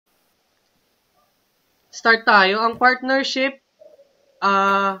Start tayo. Ang partnership,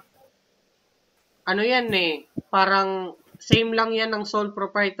 ano yan eh, parang same lang yan ng sole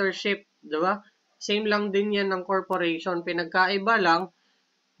proprietorship, di ba? Same lang din yan ng corporation. Pinagkaiba lang,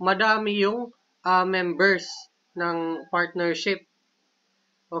 madami yung members ng partnership.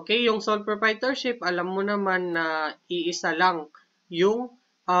 Okay, yung sole proprietorship, alam mo naman na yung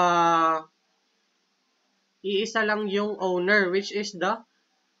uh, iisa lang yung owner, which is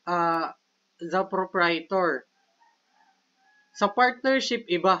uh, the proprietor. Sa partnership,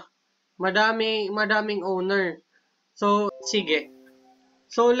 iba. Madaming owner. So, sige.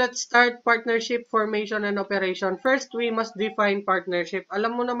 So, let's start partnership formation and operation. First, we must define partnership.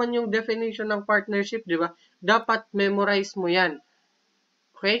 Alam mo naman yung definition ng partnership, di ba? Dapat memorize mo yan.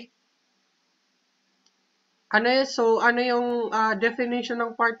 Okay? Ano yung definition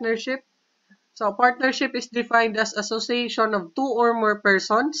ng partnership? So, partnership is defined as association of two or more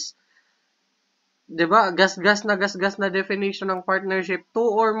persons. Diba? Gasgas na definition ng partnership. Two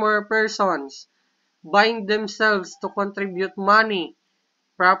or more persons bind themselves to contribute money,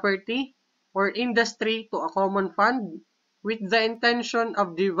 property, or industry to a common fund with the intention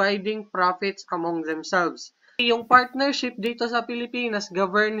of dividing profits among themselves. Yung partnership dito sa Pilipinas,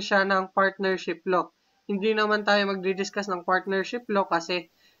 govern siya ng partnership law. Hindi naman tayo magdi-discuss ng partnership law kasi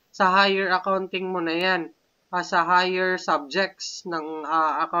sa higher accounting mo na yan, sa higher subjects ng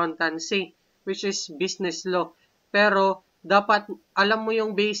accountancy, which is business law. Pero dapat alam mo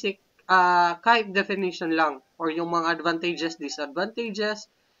yung basic kahit definition lang or yung mga advantages, disadvantages,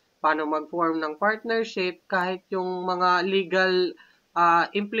 paano mag-form ng partnership, kahit yung mga legal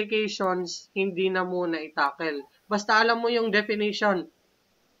implications, hindi na muna itackle. Basta alam mo yung definition.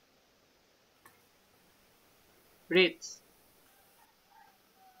 Ritz.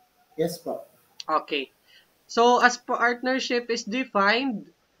 Yes po. Okay. So, as partnership is defined,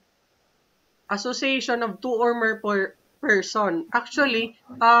 association of two or more person. Actually,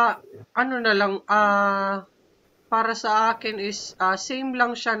 ano na lang, para sa akin is same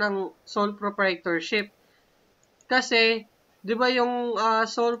lang siya ng sole proprietorship. Kasi, di ba yung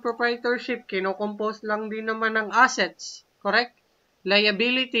sole proprietorship, kinocompose lang din naman ng assets, correct?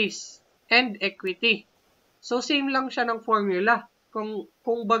 Liabilities, and equity. So, same lang siya ng formula.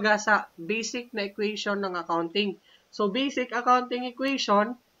 Kung baga sa basic na equation ng accounting. So, basic accounting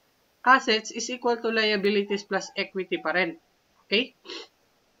equation, assets is equal to liabilities plus equity pa rin. Okay?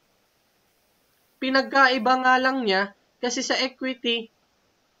 Pinagkaiba nga lang niya, kasi sa equity,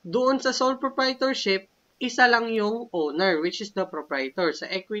 doon sa sole proprietorship, isa lang yung owner, which is the proprietor. Sa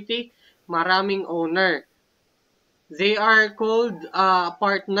equity, maraming owner. They are called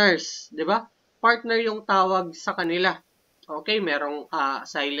partners, di ba? Partner yung tawag sa kanila. Okay, merong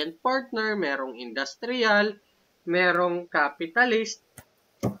silent partner, merong industrial, merong capitalist.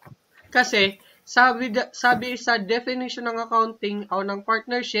 Kasi, sabi sa definition ng accounting o ng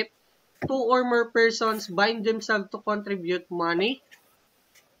partnership, two or more persons bind themselves to contribute money,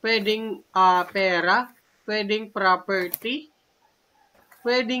 pwedeng pera, pwedeng property,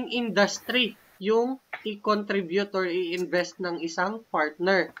 pwedeng industry, yung i-contribute or i-invest ng isang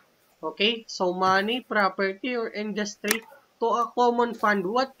partner. Okay? So, money, property, or industry to a common fund.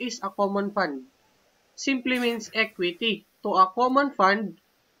 What is a common fund? Simply means equity. To a common fund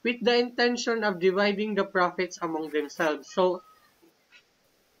with the intention of dividing the profits among themselves. So,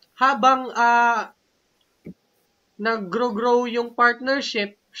 habang nag-grow yung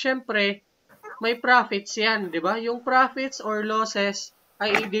partnership, syempre, may profits yan, di ba? Yung profits or losses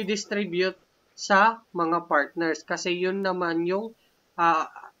ay i-distribute sa mga partners kasi yun naman yung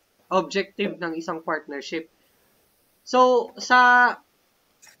objective ng isang partnership. So,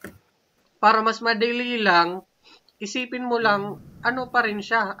 para mas madali lang, isipin mo lang, ano pa rin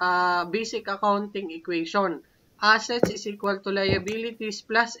siya, basic accounting equation. Assets is equal to liabilities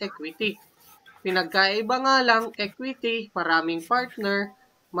plus equity. Pinagkaiba nga lang, equity, maraming partner,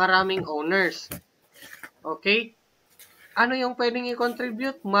 maraming owners. Okay? Ano yung pwedeng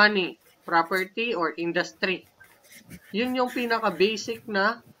i-contribute? Money, property, or industry. Yun yung pinaka-basic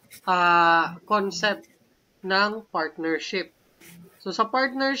na concept ng partnership. So, sa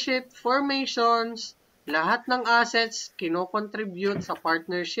partnership formations, lahat ng assets kino-contribute sa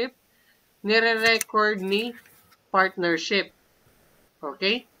partnership, nire-record ni partnership.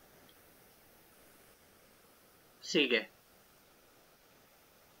 Okay? Sige.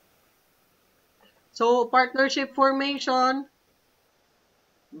 So, partnership formation,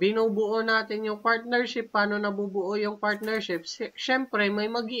 binubuo natin yung partnership. Paano nabubuo yung partnership? Siyempre, may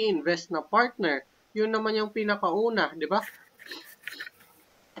mag-i-invest na partner. Yun naman yung pinakauna, di ba?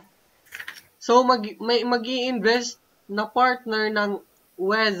 So, may mag-i-invest na partner ng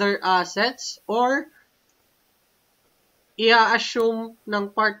whether assets or i-assume ng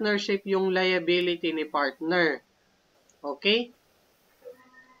partnership yung liability ni partner. Okay?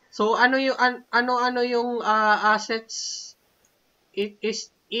 So, ano yung assets? It is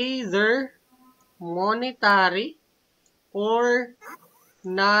either monetary or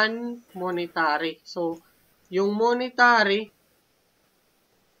non-monetary. So, yung monetary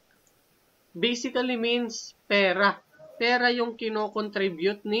basically means pera. Pera yung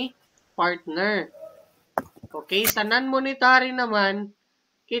kino-contribute ni partner. Okay? Sa non-monetary naman,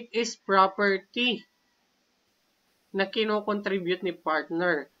 it is property na kino-contribute ni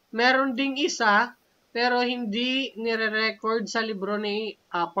partner. Meron ding isa, pero hindi nire-record sa libro ni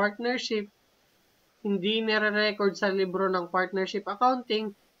partnership, hindi nire-record sa libro ng partnership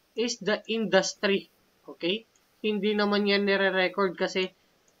accounting, is the industry. Okay? Hindi naman yan nire-record kasi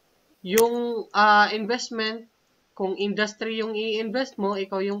yung investment, kung industry yung i-invest mo,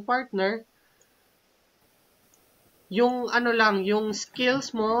 ikaw yung partner, yung yung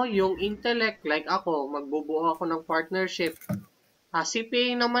skills mo, yung intellect, like ako, magbubuo ako ng partnership.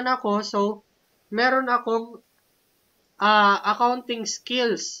 CPA naman ako, so meron akong accounting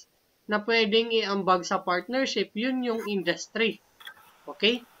skills na pwedeng iambag sa partnership. Yun yung industry.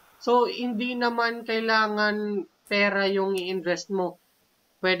 Okay? So, hindi naman kailangan pera yung i-invest mo.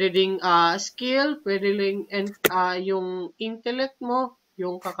 Pwede ding skill, pwede ding yung intellect mo,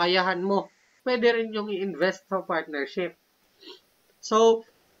 yung kakayahan mo. Pwede rin yung i-invest sa partnership. So,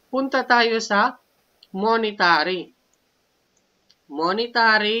 punta tayo sa monetary.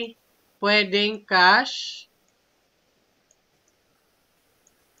 Monetary, pwedeng cash.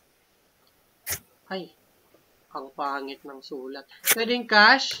 Ay, ang pangit ng sulat. Pwedeng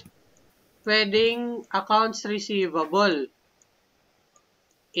cash, pwedeng accounts receivable.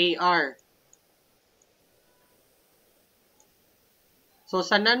 AR. So,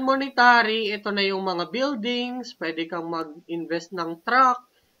 sa non-monetary, ito na yung mga buildings, pwede kang mag-invest ng truck,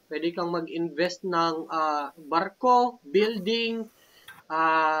 pwede kang mag-invest ng barko, building,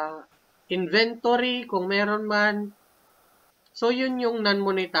 inventory, kung meron man. So, yun yung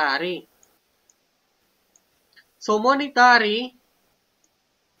non-monetary. So, monetary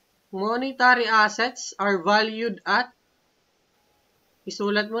assets are valued at,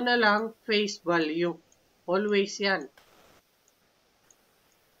 isulat mo na lang, face value. Always yan.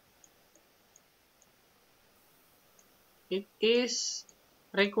 It is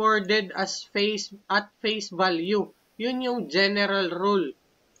recorded as at face value. Yun yung general rule.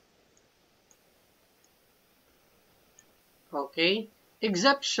 Okay?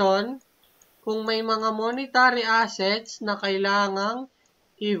 Exception, kung may mga monetary assets na kailangang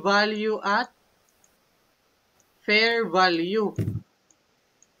i-value at fair value.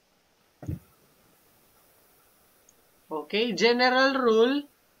 Okay? General rule,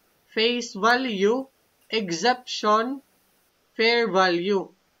 face value. Exception, fair value.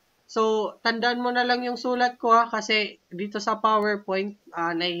 So, tandaan mo na lang yung sulat ko kasi dito sa PowerPoint,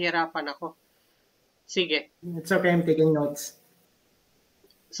 nahihirapan ako. Sige. It's okay, I'm taking notes.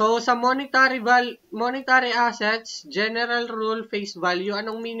 So, sa monetary assets, general rule, face value.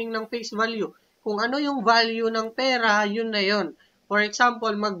 Anong meaning ng face value? Kung ano yung value ng pera, yun na yun. For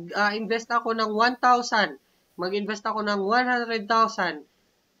example, mag-invest ako ng 1,000. Mag-invest ako ng 100,000.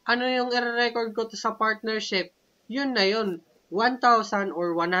 Ano yung i-record ko to sa partnership? Yun na yun. 1,000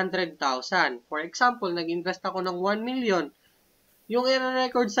 or 100,000. For example, nag-invest ako ng 1 million. Yung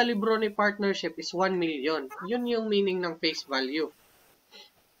i-record sa libro ni partnership is 1 million. Yun yung meaning ng face value.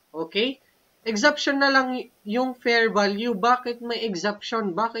 Okay? Exception na lang yung fair value. Bakit may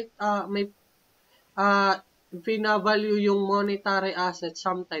exception? Bakit may pina-value yung monetary asset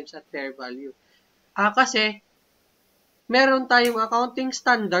sometimes at fair value? Kasi meron tayong accounting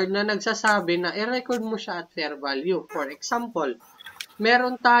standard na nagsasabi na i-record mo siya at fair value. For example,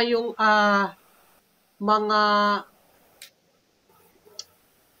 meron tayong mga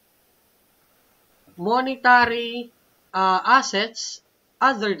monetary assets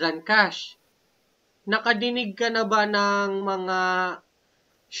other than cash. Nakadinig ka na ba ng mga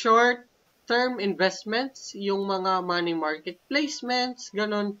short-term investments, yung mga money market placements,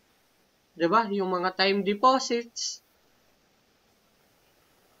 ganon, 'di ba? Yung mga time deposits,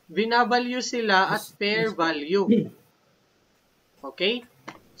 binavalue sila at fair value. Okay?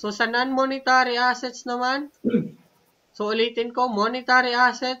 So, sa non-monetary assets naman, so ulitin ko, monetary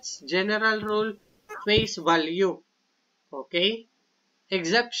assets, general rule, face value. Okay?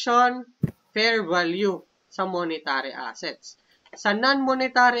 Exception, fair value sa monetary assets. Sa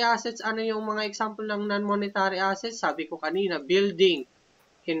non-monetary assets, ano yung mga example ng non-monetary assets? Sabi ko kanina, building,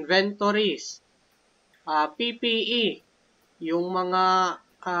 inventories, PPE, yung mga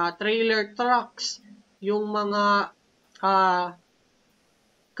trailer trucks, yung mga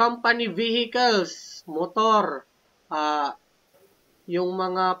company vehicles, motor, yung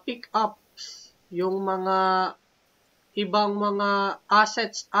mga pick-ups, yung mga ibang mga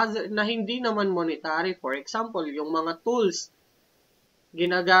assets na hindi naman monetary. For example, yung mga tools,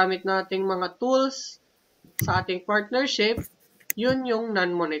 ginagamit nating mga tools sa ating partnership, yun yung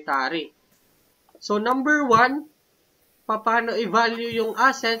non-monetary. So, number 1, paano i-value yung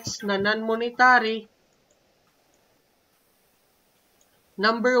assets na non-monetary?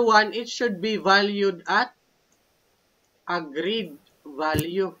 Number 1, it should be valued at agreed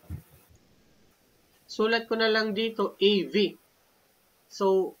value. Sulat ko na lang dito, AV.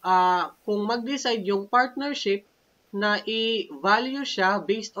 So, kung mag-decide yung partnership na i-value siya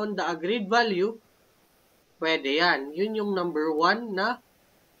based on the agreed value, pwede yan. Yun yung number 1 na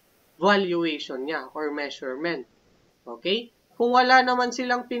valuation niya or measurement. Okay? Kung wala naman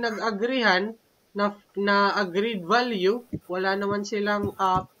silang pinag-agreehan na agreed value, wala naman silang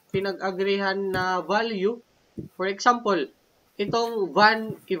pinag-agreehan na value, for example, itong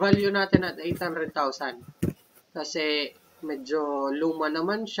van, i-value natin at 800,000. Kasi medyo luma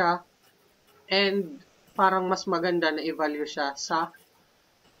naman siya and parang mas maganda na i-value siya sa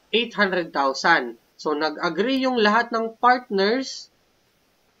 800,000. So, nag-agree yung lahat ng partners,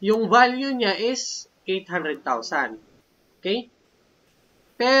 yung value niya is 800,000. Okay?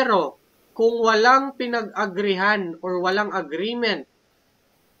 Pero, kung walang pinag-agreehan or walang agreement,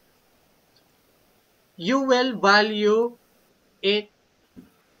 you will value it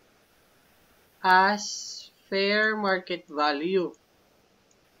as fair market value.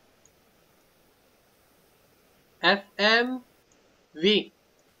 FMV.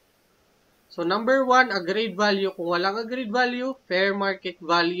 So, number 1, agreed value. Kung walang agreed value, fair market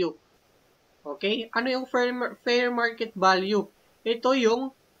value. Okay? Ano yung fair market value? Ito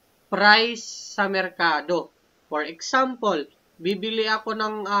yung price sa merkado. For example, bibili ako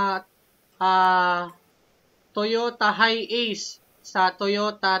ng Toyota Hiace sa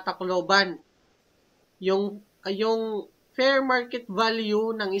Toyota Tacloban. Yung fair market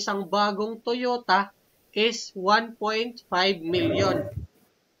value ng isang bagong Toyota is 1.5 million.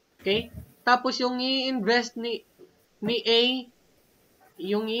 Okay? Tapos yung i-invest ni A,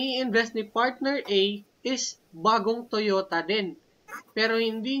 yung i-invest ni partner A is bagong Toyota din. Pero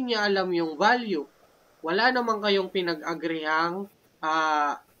hindi niya alam yung value. Wala naman kayong pinag-agrihang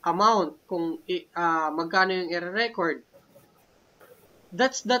amount kung magkano yung i-record.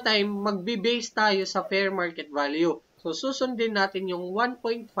 That's the time magbe-base tayo sa fair market value. So, susundin natin yung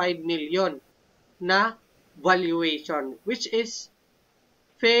 1.5 million na valuation, which is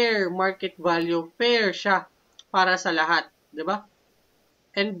fair market value. Fair siya para sa lahat. Diba?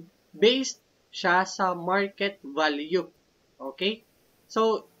 And based siya sa market value. Okay?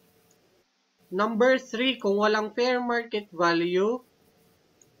 So, number 3, kung walang fair market value,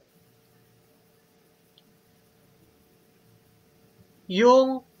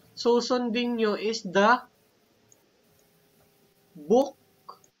 yung susundin nyo is the book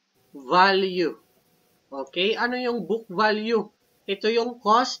value. Okay? Ano yung book value? Ito yung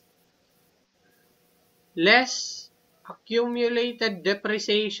cost less accumulated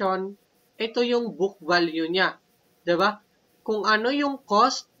depreciation. Ito yung book value niya. Diba? Kung ano yung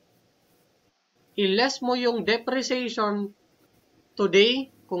cost, i-less mo yung depreciation today,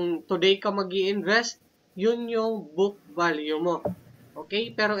 kung today ka mag-i-invest, yun yung book value mo.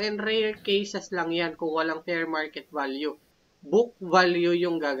 Okay? Pero in rare cases lang yan kung walang fair market value. Book value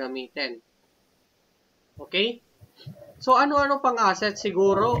yung gagamitin. Okay? So, ano-ano pang assets?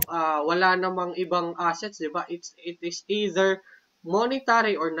 Siguro, wala namang ibang assets, di ba? It is either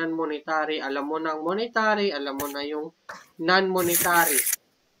monetary or non-monetary. Alam mo na ang monetary, alam mo na yung non-monetary.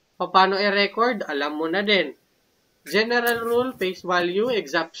 Paano i-record? Alam mo na din. General rule, face value,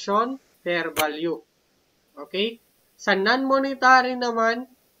 exemption, fair value. Okay? Sa non-monetary naman,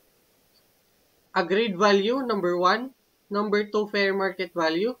 agreed value, number 1. Number 2, fair market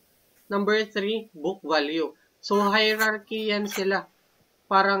value. Number 3, book value. So, hierarchy yan sila.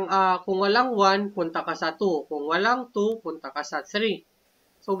 Parang kung walang 1, punta ka sa 2. Kung walang 2, punta ka sa 3.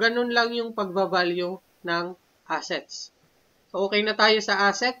 So, ganun lang yung pagbavalue ng assets. So, okay na tayo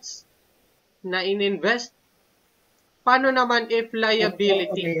sa assets na in-invest. Paano naman if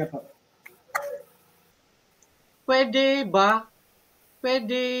liability? Okay, Pwede ba?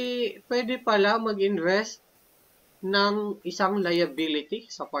 Pwede pala mag-invest ng isang liability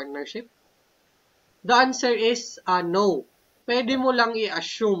sa partnership? The answer is no. Pwede mo lang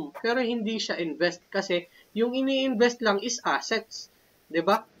i-assume, pero hindi siya invest kasi yung ini-invest lang is assets. 'Di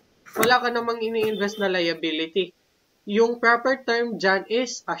ba? Wala ka namang ini-invest na liability. Yung proper term dyan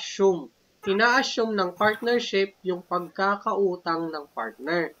is assume. ina-assume ng partnership yung pagkakautang ng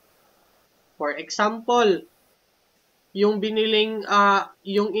partner. For example, yung biniling,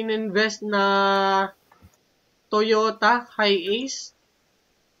 yung ininvest na Toyota Hiace,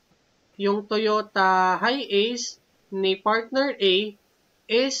 yung Toyota Hiace ni partner A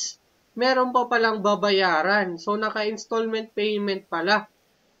is meron pa palang babayaran. So, naka-installment payment pala.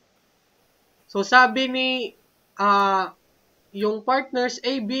 So, sabi ni yung partners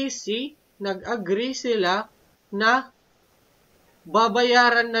ABC, nag-agree sila na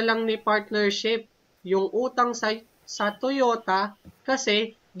babayaran na lang ni partnership yung utang sa Toyota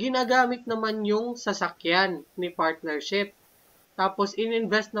kasi ginagamit naman yung sasakyan ni partnership. Tapos,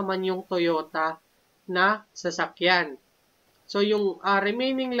 ininvest naman yung Toyota na sasakyan. So, yung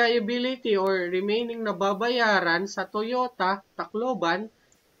remaining liability or remaining na babayaran sa Toyota, Tacloban,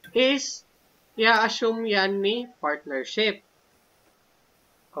 is i-assume yan ni partnership.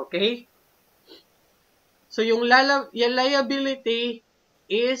 Okay? So, yung liability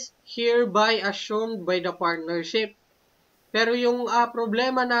is hereby assumed by the partnership. Pero yung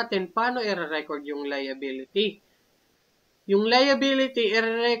problema natin, paano i-record yung liability? Yung liability,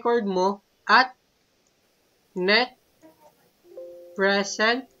 i-record mo at net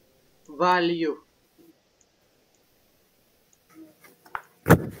present value.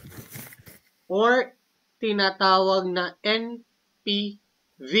 Or tinatawag na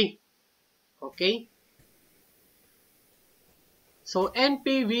NPV. Okay? So,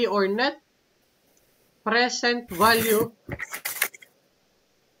 NPV or net present value,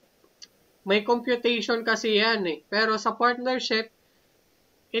 may computation kasi yan eh. Pero sa partnership,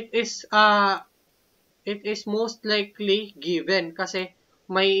 it is most likely given kasi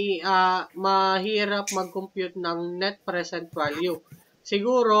may mahirap mag-compute ng net present value.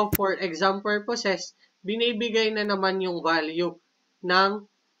 Siguro, for exam purposes, binibigay na naman yung value ng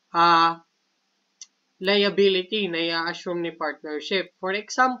liability na i-assume ni partnership. For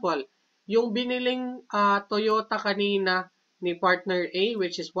example, yung biniling Toyota kanina ni partner A,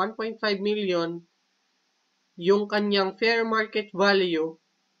 which is 1.5 million, yung kanyang fair market value,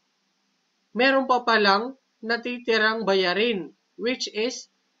 meron pa palang natitirang bayarin, which is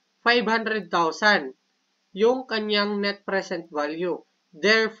 500,000, yung kanyang net present value.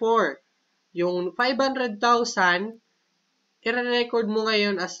 Therefore, yung 500,000, i-record mo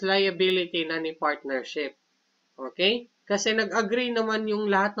ngayon as liability na ni partnership. Okay? Kasi nag-agree naman yung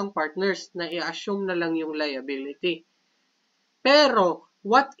lahat ng partners na i-assume na lang yung liability. Pero,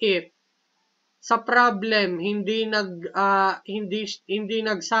 what if sa problem hindi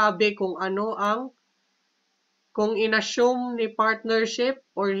nagsabi kung ano kung inassume ni partnership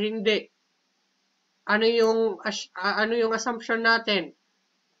or hindi? Ano yung assumption natin?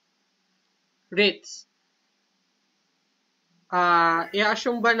 Ritz.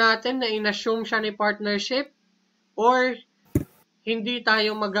 I-assume ba natin na inassume siya ni partnership or hindi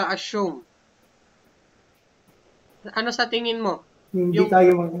tayo mag-a-assume? Ano sa tingin mo?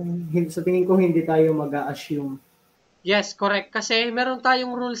 Sa tingin ko hindi tayo mag-a-assume. Yes, correct. Kasi meron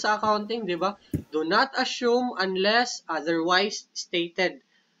tayong rule sa accounting, di ba? Do not assume unless otherwise stated.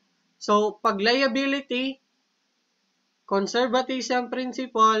 So, pag liability, conservatism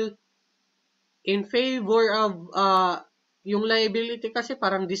principle, in favor of yung liability kasi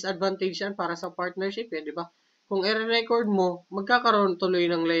parang disadvantage yan para sa partnership, di ba? Kung i-record mo, magkakaroon tuloy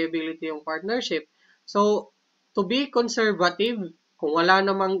ng liability yung partnership. So, to be conservative, kung wala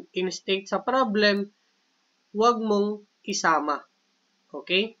namang in-state sa problem, huwag mong isama.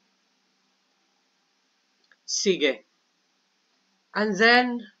 Okay? Sige. And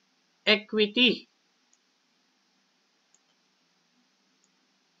then, equity.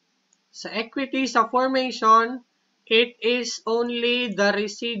 Sa equity, sa formation, it is only the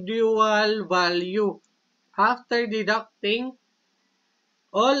residual value after deducting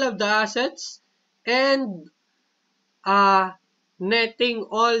all of the assets and netting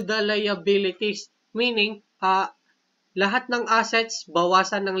all the liabilities. Meaning, lahat ng assets,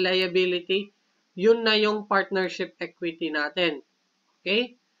 bawasan ng liability, yun na yung partnership equity natin.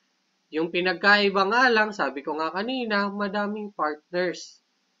 Okay? Yung pinagkaiba nga lang, sabi ko nga kanina, madaming partners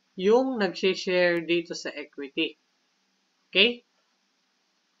yung nag-share dito sa equity. Okay?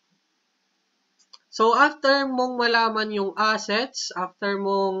 So, after mong malaman yung assets, after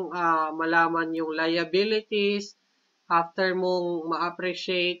mong malaman yung liabilities, after mong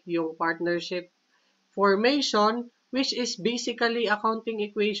ma-appreciate yung partnership formation, which is basically accounting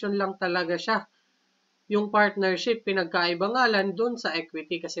equation lang talaga siya. Yung partnership, pinagkaiba nga lang dun sa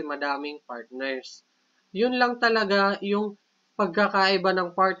equity kasi madaming partners. Yun lang talaga yung pagkakaiba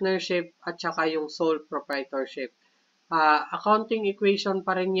ng partnership at saka yung sole proprietorship. Accounting equation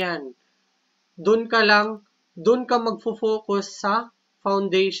pa rin yan. dun ka magfo-focus sa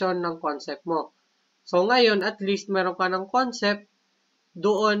foundation ng concept mo. So, ngayon, at least meron ka ng concept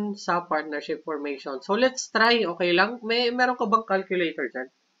doon sa partnership formation. So, let's try. Okay lang? Meron ka bang calculator dyan?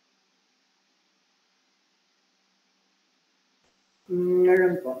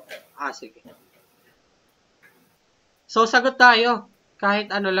 Meron po. Sige. So, sagot tayo.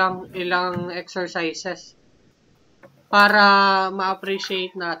 Kahit ano lang, ilang exercises. Para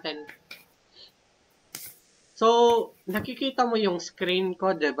ma-appreciate natin. So, nakikita mo yung screen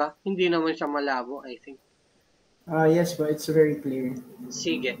ko, diba? Hindi naman siya malabo, I think. Yes po, it's very clear.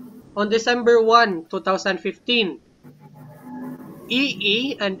 Sige. On December 1, 2015,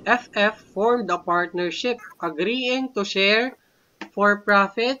 EE and FF formed a partnership agreeing to share for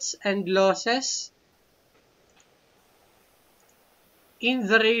profits and losses in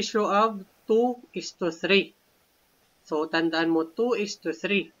the ratio of 2:3. So, tandaan mo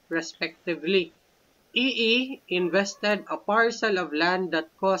 2:3 respectively. EE invested a parcel of land that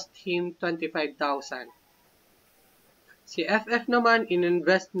cost him 25,000. Si FF naman,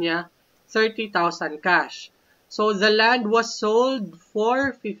 ininvest niya 30,000 cash. So, the land was sold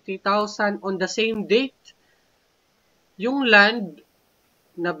for 50,000 on the same date. Yung land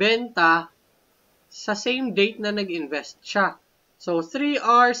na benta sa same date na nag-invest siya. So, 3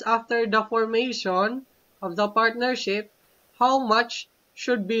 hours after the formation of the partnership, how much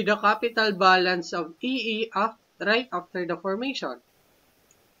should be the capital balance of EE right after the formation?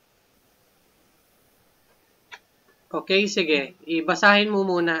 Okay, sige. Ibasahin mo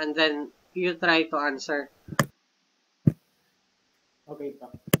muna and then you try to answer. Okay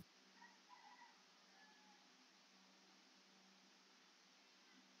po.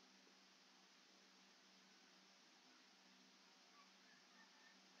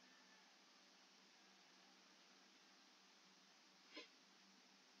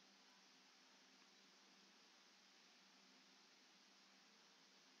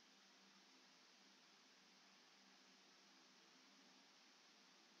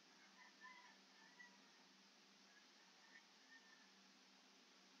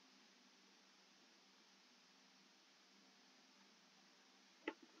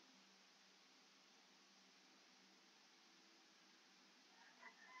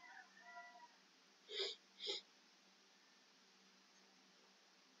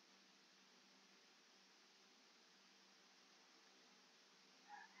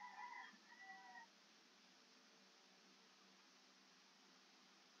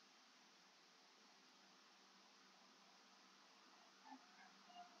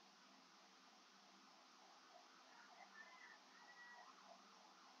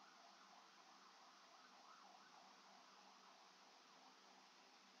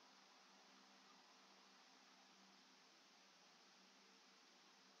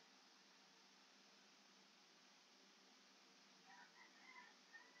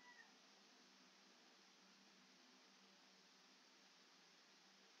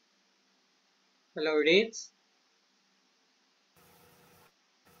 Hello, Ritz?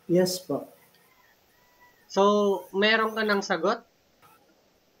 Yes po. So, meron ka ng sagot?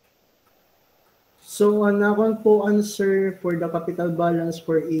 So, ang nakon po answer for the capital balance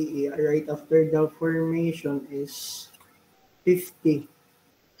for EE right after the formation is 50,000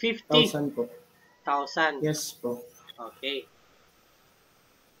 50,000. po. Yes po. Okay.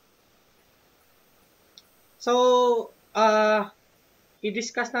 So,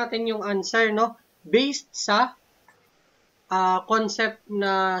 i-discuss natin yung answer, no? Based sa concept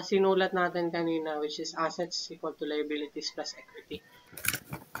na sinulat natin kanina, which is assets equal to liabilities plus equity.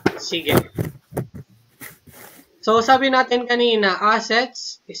 Sige. So, sabi natin kanina,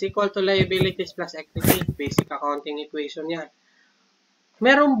 assets is equal to liabilities plus equity. Basic accounting equation yan.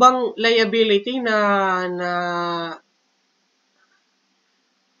 Meron bang liability na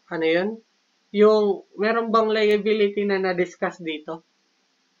ano yun? Yung, meron bang liability na na-discuss dito?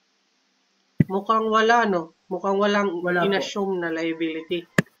 Mukhang wala, no? Mukhang walang in-assume na liability.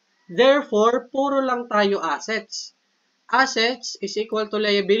 Therefore, puro lang tayo assets. Assets is equal to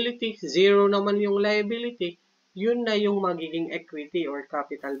liability. Zero naman yung liability. Yun na yung magiging equity or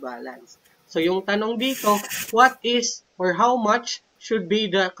capital balance. So, yung tanong dito, what is or how much should be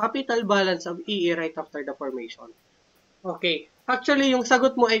the capital balance of EE right after the formation? Okay. Actually, yung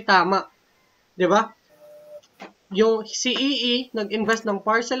sagot mo ay tama. 'Di ba? Yung si EE nag-invest ng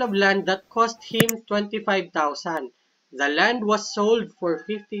parcel of land that cost him 25,000. The land was sold for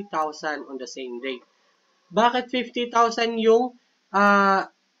 50,000 on the same day. Bakit 50,000 yung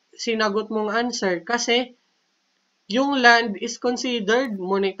sinagot mong answer? Kasi yung land is considered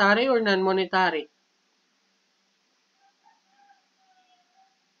monetary or non-monetary?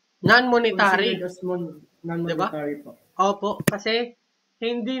 Non-monetary. Considered as non-monetary po. Opo, kasi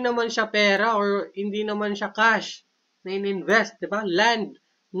hindi naman siya pera or hindi naman siya cash na in-invest, di ba? Land,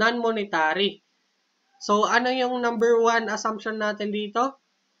 non-monetary. So, ano yung number one assumption natin dito?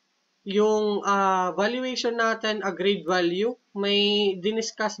 Yung valuation natin, agreed value. May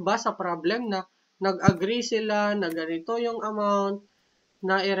diniscuss ba sa problem na nag-agree sila na ganito yung amount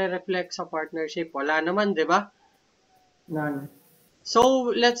na i-reflect sa partnership? Wala naman, di ba? None. So,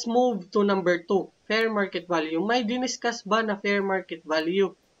 let's move to number 2, fair market value. May diniscuss ba na fair market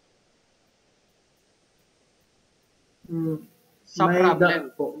value sa may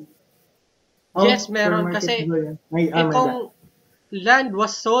problem? Po. Yes, meron kasi itong land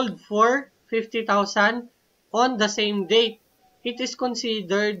was sold for 50,000 on the same date. It is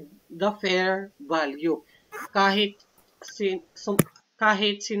considered the fair value. Kahit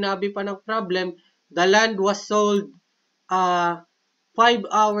sinabi pa ng problem, the land was sold 5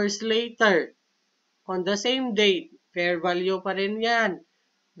 hours later on the same date, fair value pa rin yan.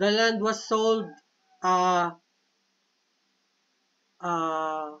 The land was sold 1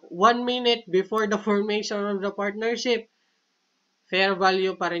 minute before the formation of the partnership, fair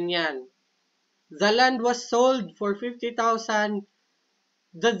value pa rin yan. The land was sold for 50,000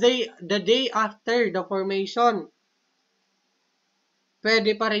 the day after the formation.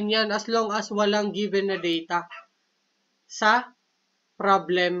 Pwede pa rin yan as long as walang given na data sa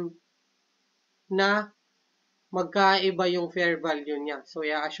problem na magkaiba yung fair value niya. So,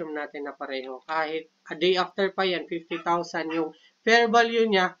 i-assume natin na pareho. Kahit a day after pa yan, 50,000 yung fair value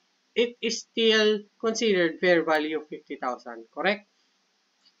niya, it is still considered fair value 50,000. Correct?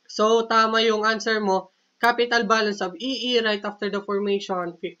 So, tama yung answer mo. Capital balance of EE right after the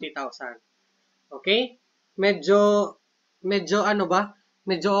formation, 50,000. Okay? Medyo ano ba?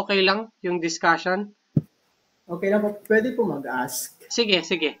 Medyo okay lang yung discussion? Okay lang po. Pwede po mag-ask. Sige.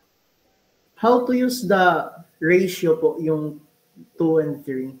 How to use the ratio po, yung 2 and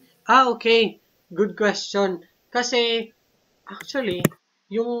 3? Okay. Good question. Kasi, actually,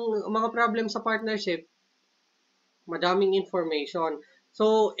 yung mga problem sa partnership, madaming information.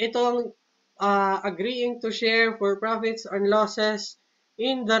 So, ito ang agreeing to share for profits and losses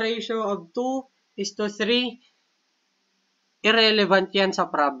in the ratio of 2:3. Irrelevant yan sa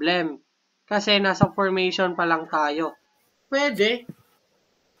problem. Kasi nasa formation pa lang tayo. Pwede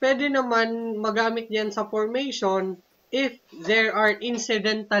naman magamit yan sa formation if there are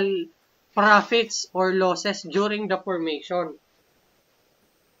incidental profits or losses during the formation.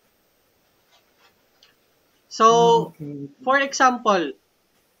 So, for example,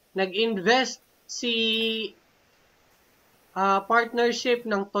 nag-invest si partnership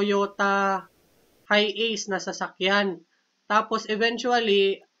ng Toyota Hiace na sasakyan. Tapos,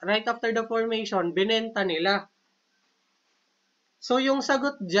 eventually, right after the formation, binenta nila. So, yung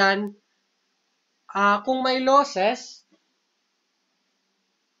sagot dyan, kung may losses,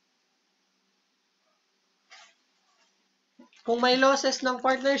 ng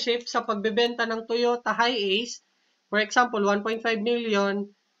partnership sa pagbebenta ng Toyota Hiace, for example, 1.5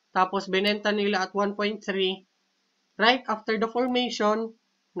 million, tapos binenta nila at 1.3, right after the formation,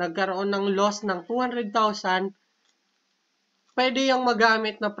 nagkaroon ng loss ng 200,000, pwede yung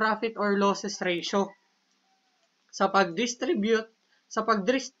magamit na profit or losses ratio sa pag-distribute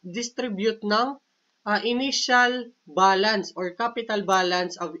ng initial balance or capital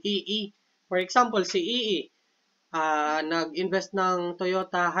balance of EE. For example, si EE, nag-invest ng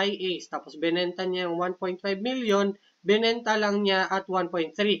Toyota Hiace, tapos binenta niya yung 1.5 million, binenta lang niya at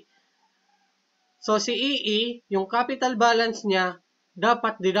 1.3. So, si EE, yung capital balance niya,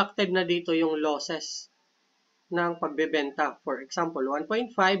 dapat deducted na dito yung losses ng pagbebenta. For example,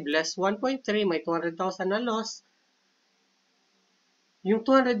 1.5 less 1.3, may 200,000 na loss. Yung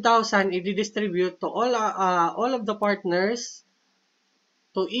 200,000 i-distribute to all of the partners,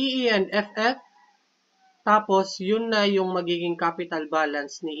 to EE and FF, tapos yun na yung magiging capital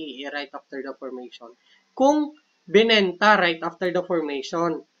balance ni EE right after the formation. Kung binenta right after the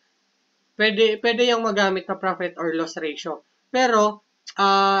formation, pwede yung magamit na profit or loss ratio. Pero,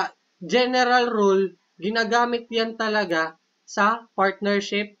 general rule, ginagamit yan talaga sa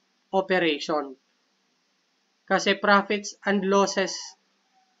partnership operation. Kasi profits and losses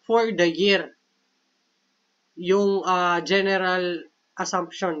for the year, yung general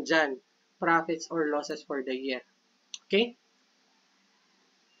assumption dyan, profits or losses for the year. Okay?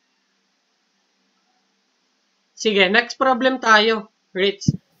 Sige, next problem tayo,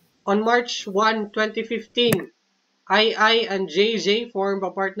 Ritz. On March 1, 2015, II and JJ form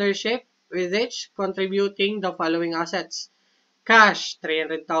a partnership with each contributing the following assets. Cash,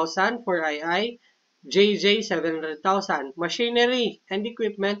 300,000 for II. JJ 700,000. Machinery and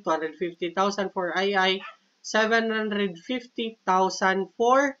equipment 250,000 for II, 750,000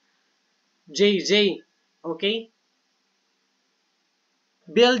 for JJ. Okay?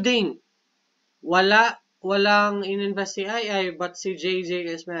 Building. Walang ininvest si II, but si JJ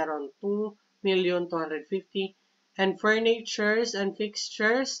is meron 2,250,000. And furnitures and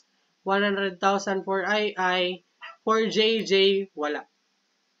fixtures 100,000 for II. For JJ, wala.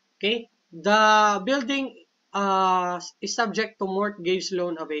 Okay? The building is subject to mortgage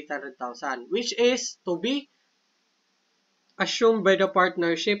loan of 800,000, which is to be assumed by the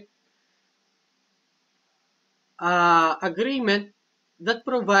partnership agreement that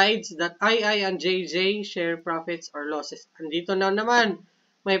provides that II and JJ share profits or losses. Andito na naman,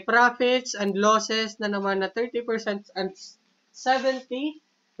 may profits and losses na naman na 30% and 70%.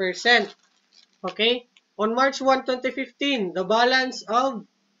 Okay? On March 1, 2015, the balance of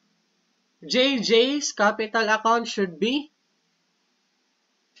JJ's capital account should be,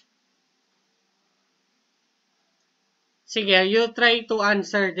 sige, you try to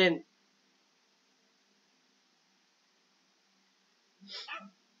answer din.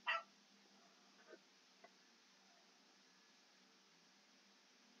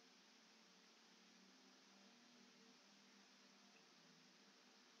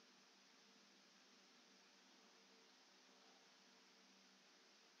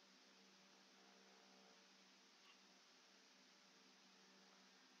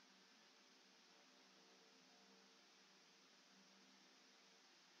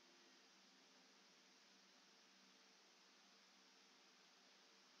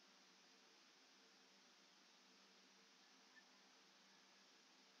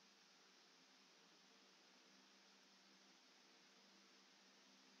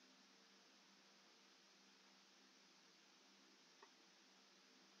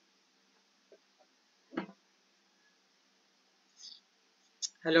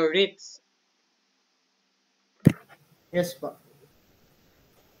 Hello, Ritz. Yes po.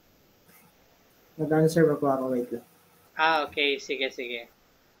 Nag-answer pa po ako. Wait lang. Okay. Sige.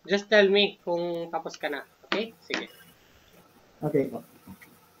 Just tell me kung tapos ka na. Okay? Sige. Okay po.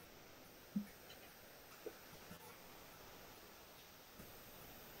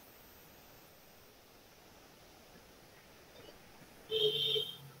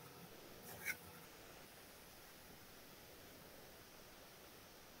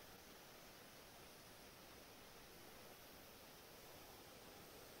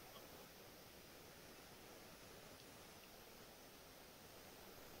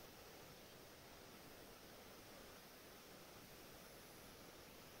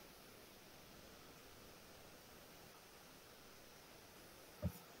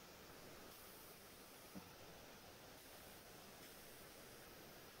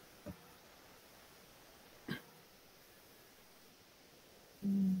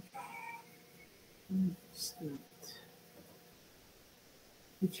 State.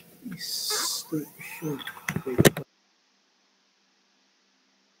 Which is state should. Wait.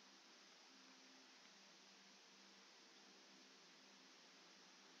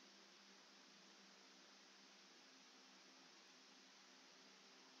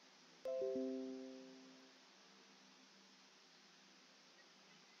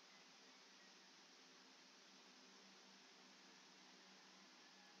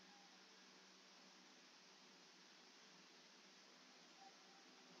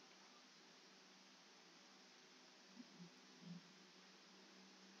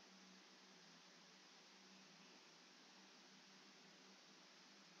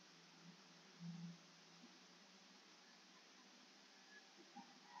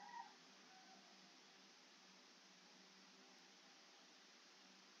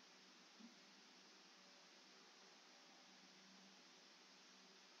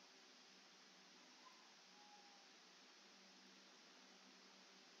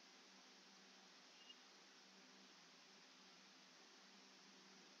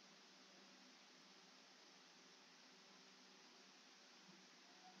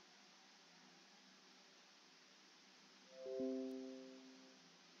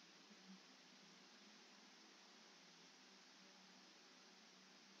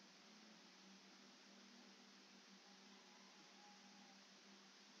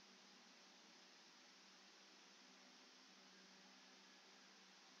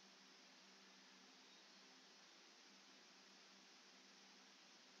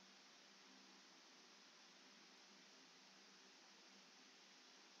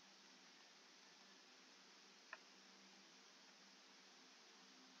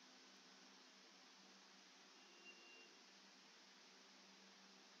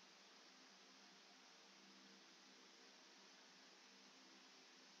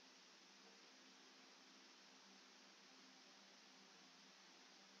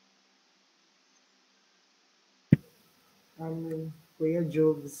 Kuya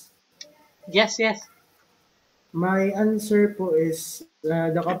Jobs. Yes, yes. My answer po is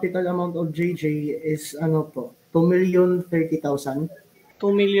the capital amount of JJ is ano po, 2,030,000.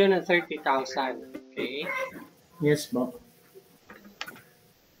 2,030,000. Okay. Yes po.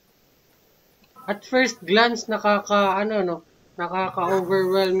 At first glance,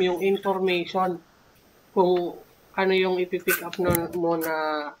 nakaka-overwhelm yung information kung ano yung ipipick up mo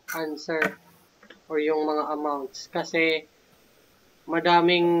na answer or yung mga amounts. Kasi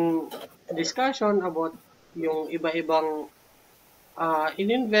madaming discussion about yung iba-ibang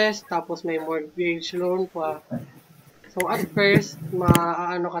ininvest, tapos may mortgage loan pa. So at first,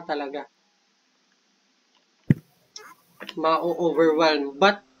 maaano ka talaga, ma-overwhelm.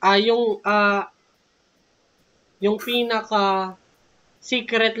 But yung pinaka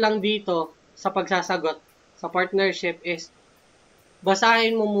secret lang dito sa pagsasagot sa partnership is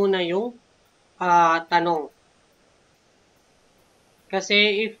basahin mo muna yung tanong.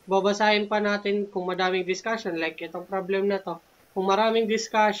 Kasi if babasahin pa natin kung madaming discussion, like itong problem na to, kung maraming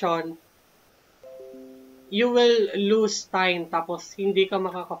discussion, you will lose time tapos hindi ka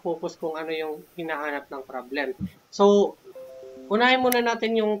makaka-focus kung ano yung hinahanap ng problem. So, unahin muna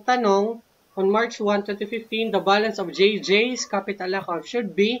natin yung tanong. On March 1, 2015, the balance of JJ's capital account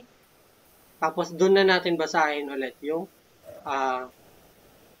should be, tapos doon na natin basahin ulit yung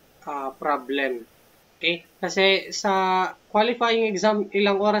problem. Okay? Kasi sa qualifying exam,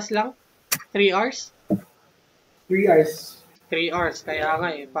 ilang oras lang? 3 hours? 3 hours. 3 hours. Kaya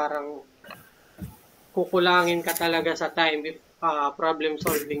nga parang kukulangin ka talaga sa time if problem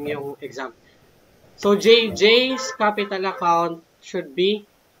solving yung exam. So, JJ's capital account should be,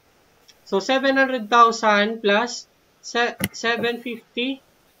 so 700,000 plus 750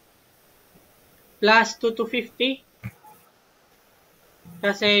 plus 250.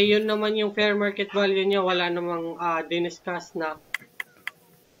 Kasi yun naman yung fair market value niya. Wala namang diniscuss na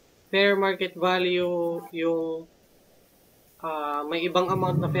fair market value yung may ibang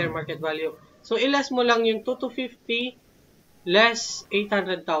amount na fair market value. So, ilas mo lang yung 250 less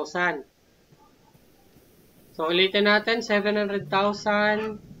 800,000. So, ulitin natin,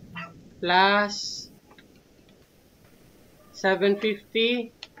 700,000 plus 750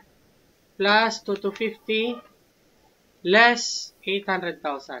 plus 250 less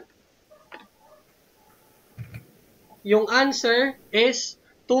 800,000. Yung answer is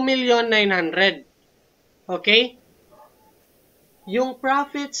 2,900,000. Okay? Yung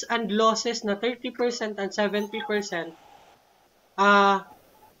profits and losses na 30% and 70%,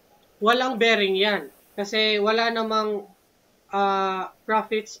 walang bearing yan. Kasi wala namang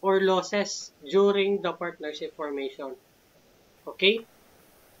profits or losses during the partnership formation. Okay?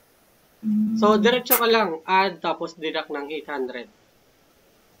 So, diretso ka lang, add, tapos deduct ng 800.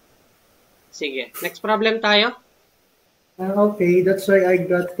 Sige, next problem tayo. Okay, that's why I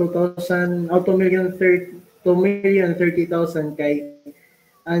got 2,000, 2,030,000 kay,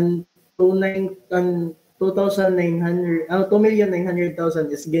 and 2,900,000,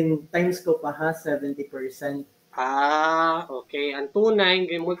 2,900,000 is gin times ko pa ha, 70%. Okay. Ang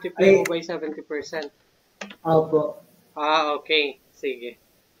 2,900, multiply mo by 70%. Opo. Okay. Sige.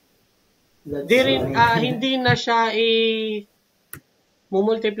 Hindi na siya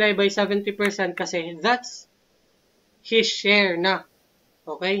multiply by 70% kasi that's his share na.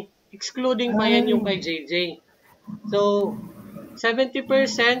 Okay? Excluding pa yan yung kay JJ. So,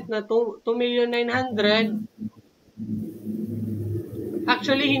 70% na 2,900,000.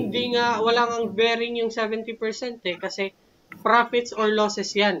 Actually, walang ang bearing yung 70% kasi profits or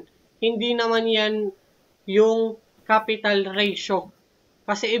losses yan. Hindi naman yan yung capital ratio.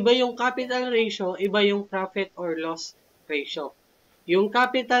 Kasi iba yung capital ratio, iba yung profit or loss ratio. Yung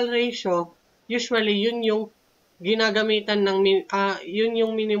capital ratio, usually yun yung ginagamitan yun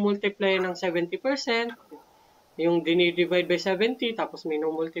yung minimultiply ng 70%, yung dinidivide by 70, tapos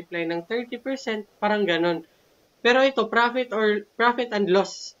minimultiply ng 30%, parang ganon. Pero ito, profit and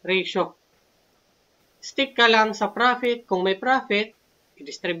loss ratio. Stick ka lang sa profit. Kung may profit,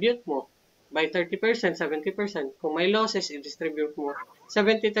 i-distribute mo by 30%, 70%. Kung may losses, i-distribute mo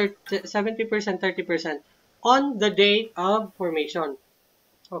 70%, 30% on the date of formation.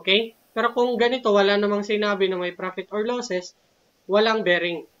 Okay? Pero kung ganito, wala namang sinabi na may profit or losses, walang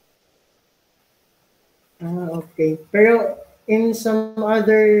bearing. Okay. Pero in some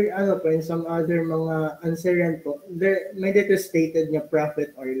other mga answer yan po, may dito stated niya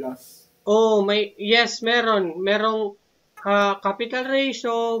profit or loss. Yes, meron. Merong capital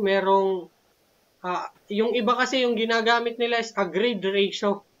ratio, merong yung iba kasi yung ginagamit nila is agreed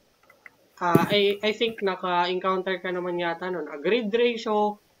ratio. I think naka-encounter ka naman yata nun. Agreed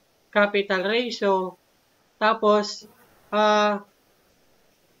ratio, capital ratio, tapos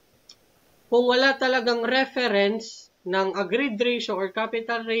kung wala talagang reference ng agreed ratio or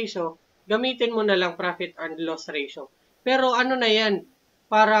capital ratio, gamitin mo na lang profit and loss ratio. Pero ano na yan,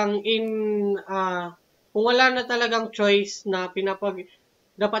 parang kung wala na talagang choice na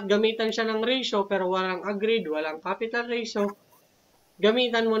dapat gamitan siya ng ratio pero walang agreed, walang capital ratio,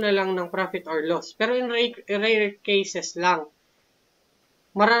 gamitan mo na lang ng profit or loss. Pero in rare cases lang,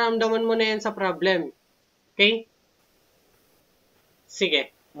 mararamdaman mo na yan sa problem. Okay?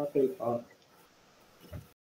 Sige. Okay po.